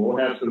off season. We'll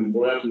have some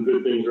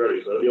good things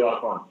ready. So it'll be a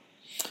lot of fun.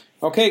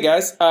 Okay,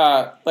 guys.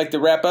 Like to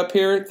wrap up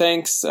here.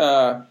 Thanks,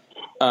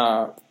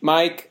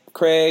 Mike,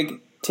 Craig,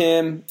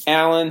 Tim,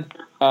 Alan.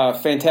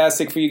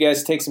 Fantastic for you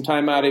guys to take some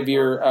time out of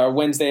your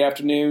Wednesday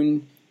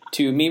afternoon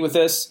to meet with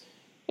us.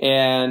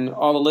 And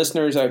all the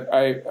listeners,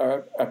 I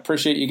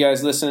appreciate you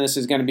guys listening. This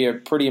is going to be a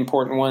pretty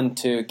important one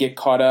to get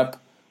caught up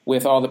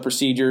with all the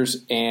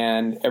procedures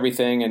and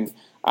everything. And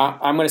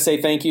I'm going to say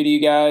thank you to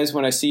you guys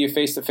when I see you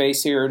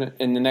face-to-face here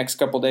in the next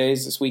couple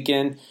days this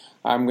weekend.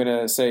 I'm going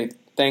to say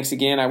thanks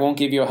again. I won't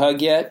give you a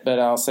hug yet, but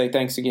I'll say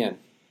thanks again.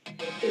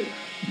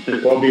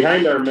 Well,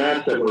 behind our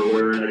masks that we're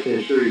wearing, I can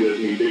assure you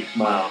there's a big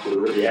smile. So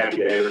we're really happy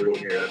to have everyone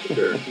here, that's for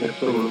sure.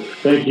 Absolutely.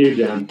 Thank you,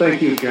 John.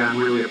 Thank you, John.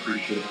 Really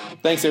appreciate it.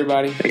 Thanks,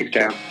 everybody. Thanks,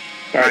 John.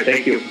 All right,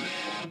 thank you.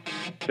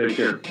 Take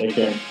care. Take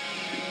care.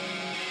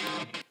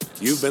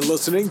 You've been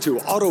listening to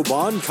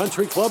Autobahn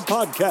Country Club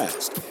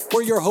Podcast,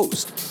 where your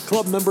host,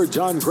 club member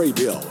John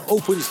Graybill,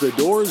 opens the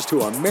doors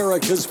to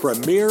America's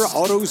premier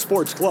auto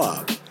sports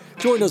club.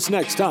 Join us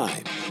next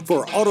time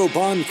for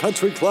Autobahn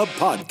Country Club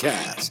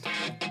Podcast.